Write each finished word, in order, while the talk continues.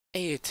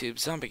Hey YouTube,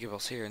 Zombie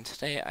Gibbles here, and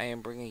today I am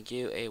bringing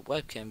you a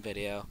webcam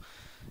video.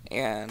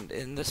 And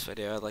in this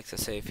video, I'd like to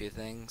say a few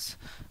things.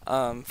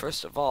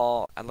 First of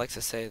all, I'd like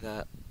to say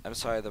that I'm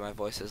sorry that my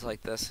voice is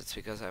like this. It's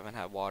because I haven't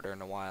had water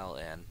in a while,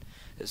 and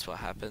this is what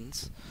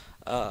happens.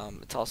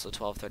 It's also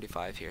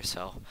 12:35 here,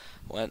 so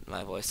when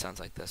my voice sounds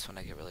like this when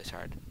I get really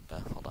tired.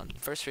 But hold on.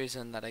 First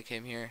reason that I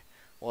came here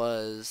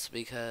was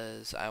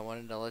because I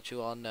wanted to let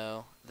you all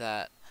know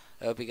that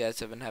I hope you guys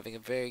have been having a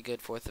very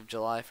good 4th of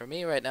July. For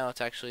me right now,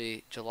 it's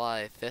actually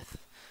July 5th,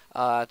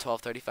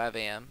 12:35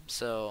 a.m.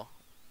 So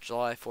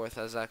July 4th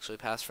has actually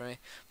passed for me.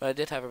 But I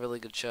did have a really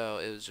good show.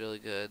 It was really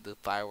good. The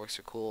fireworks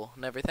are cool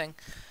and everything.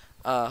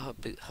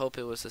 Hope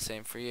it was the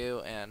same for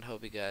you, and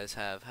hope you guys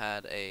have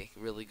had a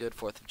really good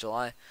 4th of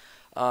July.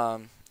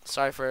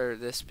 Sorry for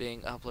this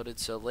being uploaded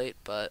so late,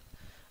 but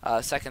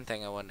second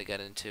thing I wanted to get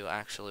into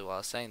actually while I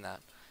was saying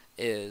that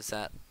is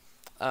that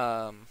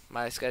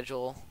my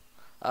schedule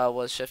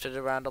was shifted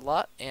around a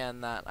lot,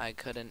 and that I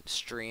couldn't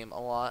stream a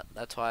lot.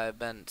 That's why I've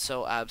been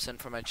so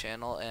absent from my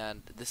channel,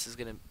 and this is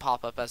gonna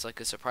pop up as like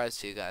a surprise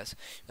to you guys.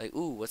 Like,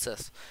 ooh, what's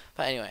this?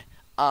 But anyway,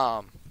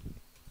 I'm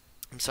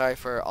sorry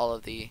for all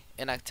of the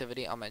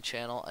inactivity on my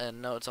channel,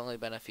 and no, it's only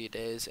been a few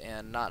days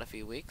and not a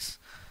few weeks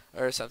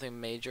or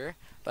something major,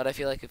 but I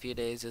feel like a few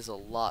days is a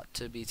lot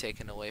to be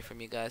taken away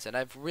from you guys, and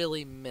I've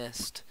really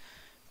missed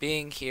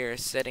being here,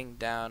 sitting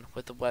down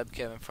with the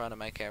webcam in front of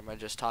my camera,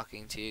 just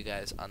talking to you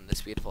guys on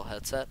this beautiful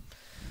headset.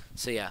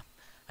 So yeah,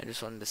 I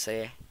just wanted to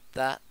say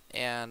that.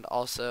 And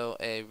also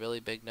a really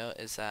big note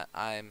is that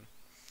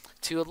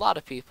to a lot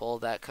of people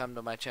that come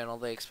to my channel,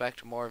 they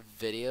expect more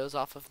videos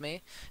off of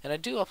me, and I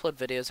do upload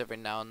videos every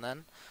now and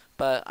then,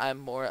 but I'm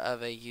more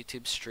of a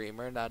YouTube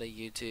streamer, not a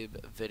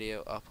YouTube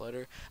video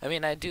uploader. I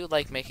mean, I do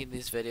like making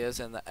these videos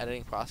and the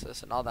editing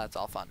process and all that's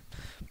all fun,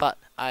 but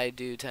I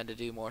do tend to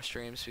do more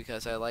streams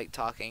because I like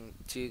talking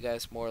to you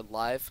guys more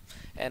live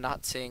and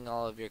not seeing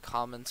all of your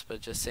comments,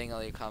 but just seeing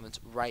all your comments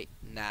right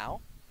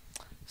now.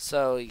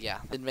 So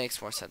yeah, it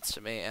makes more sense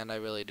to me, and I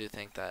really do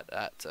think that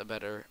that's a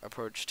better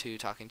approach to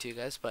talking to you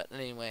guys. But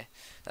anyway,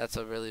 that's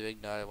a really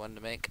big note I wanted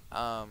to make.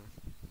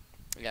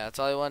 Yeah, that's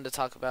all I wanted to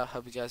talk about.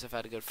 Hope you guys have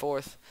had a good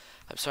 4th.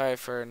 I'm sorry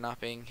for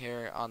not being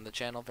here on the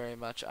channel very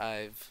much.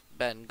 I've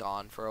been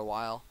gone for a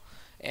while.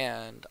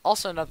 And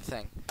also another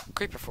thing,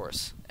 Creeper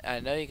Force. I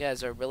know you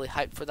guys are really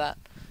hyped for that,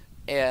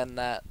 and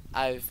that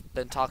I've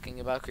been talking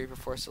about Creeper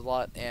Force a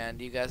lot,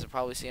 and you guys have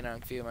probably seen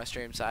on a few of my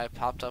streams that I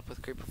popped up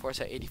with Creeper Force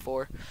at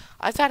 84.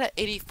 I've had it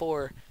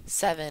 84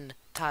 7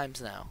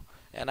 times now,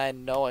 and I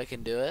know I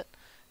can do it,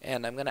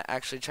 and I'm going to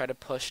actually try to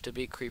push to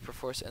beat Creeper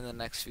Force in the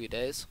next few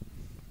days.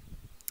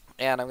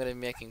 And I'm going to be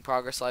making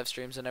progress live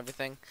streams and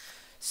everything.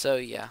 So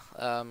yeah,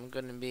 I'm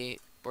going to be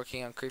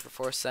working on Creeper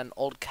Force, then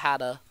Old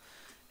Kata,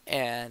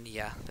 and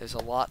yeah, there's a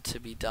lot to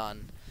be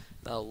done,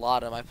 a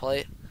lot on my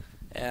plate,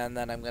 and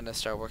then I'm going to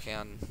start working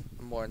on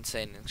more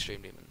insane and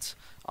extreme demons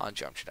on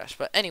Geometry Dash.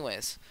 But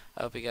anyways,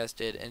 I hope you guys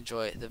did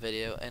enjoy the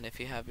video, and if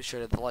you have, be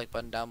sure to hit the like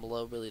button down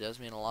below. It really does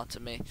mean a lot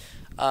to me.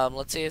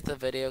 Let's see if the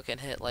video can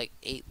hit like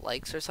 8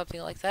 likes or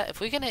something like that.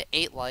 If we can hit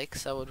 8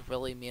 likes, that would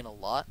really mean a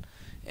lot,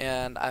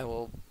 and I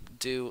will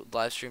do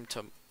live stream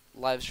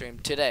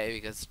today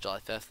because it's July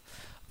 5th.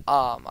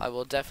 I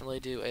will definitely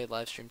do a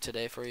live stream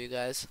today for you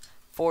guys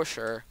for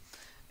sure.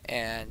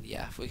 And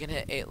yeah, if we can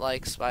hit 8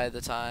 likes by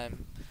let's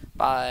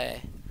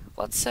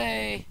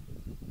say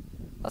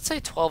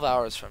 12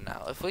 hours from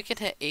now. If we can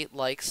hit 8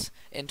 likes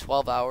in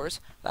 12 hours,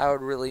 that would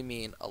really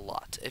mean a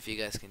lot if you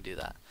guys can do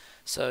that.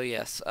 So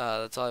yes,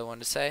 that's all I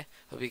wanted to say.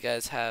 Hope you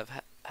guys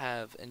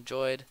have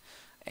enjoyed,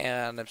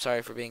 and I'm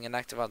sorry for being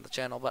inactive on the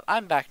channel, but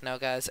I'm back now,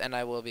 guys, and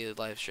I will be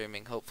live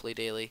streaming hopefully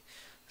daily.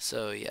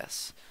 So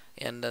yes,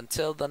 and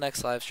until the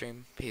next live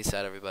stream, peace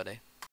out, everybody.